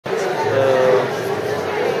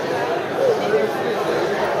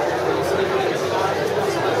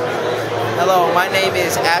My name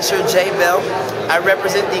is Asher J. Bell. I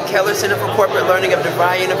represent the Keller Center for Corporate Learning of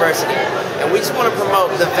Devry University, and we just want to promote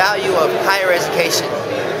the value of higher education.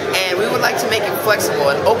 And we would like to make it flexible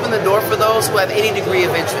and open the door for those who have any degree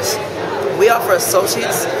of interest. We offer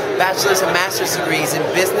associate's, bachelor's, and master's degrees in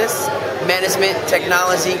business, management,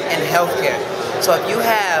 technology, and healthcare. So if you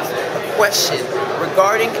have a question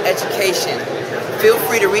regarding education, feel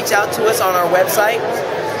free to reach out to us on our website,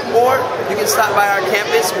 or you can stop by our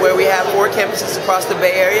campus where we have 4 campuses across the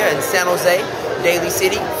Bay Area in San Jose, Daly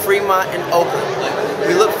City, Fremont, and Oakland.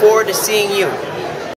 We look forward to seeing you.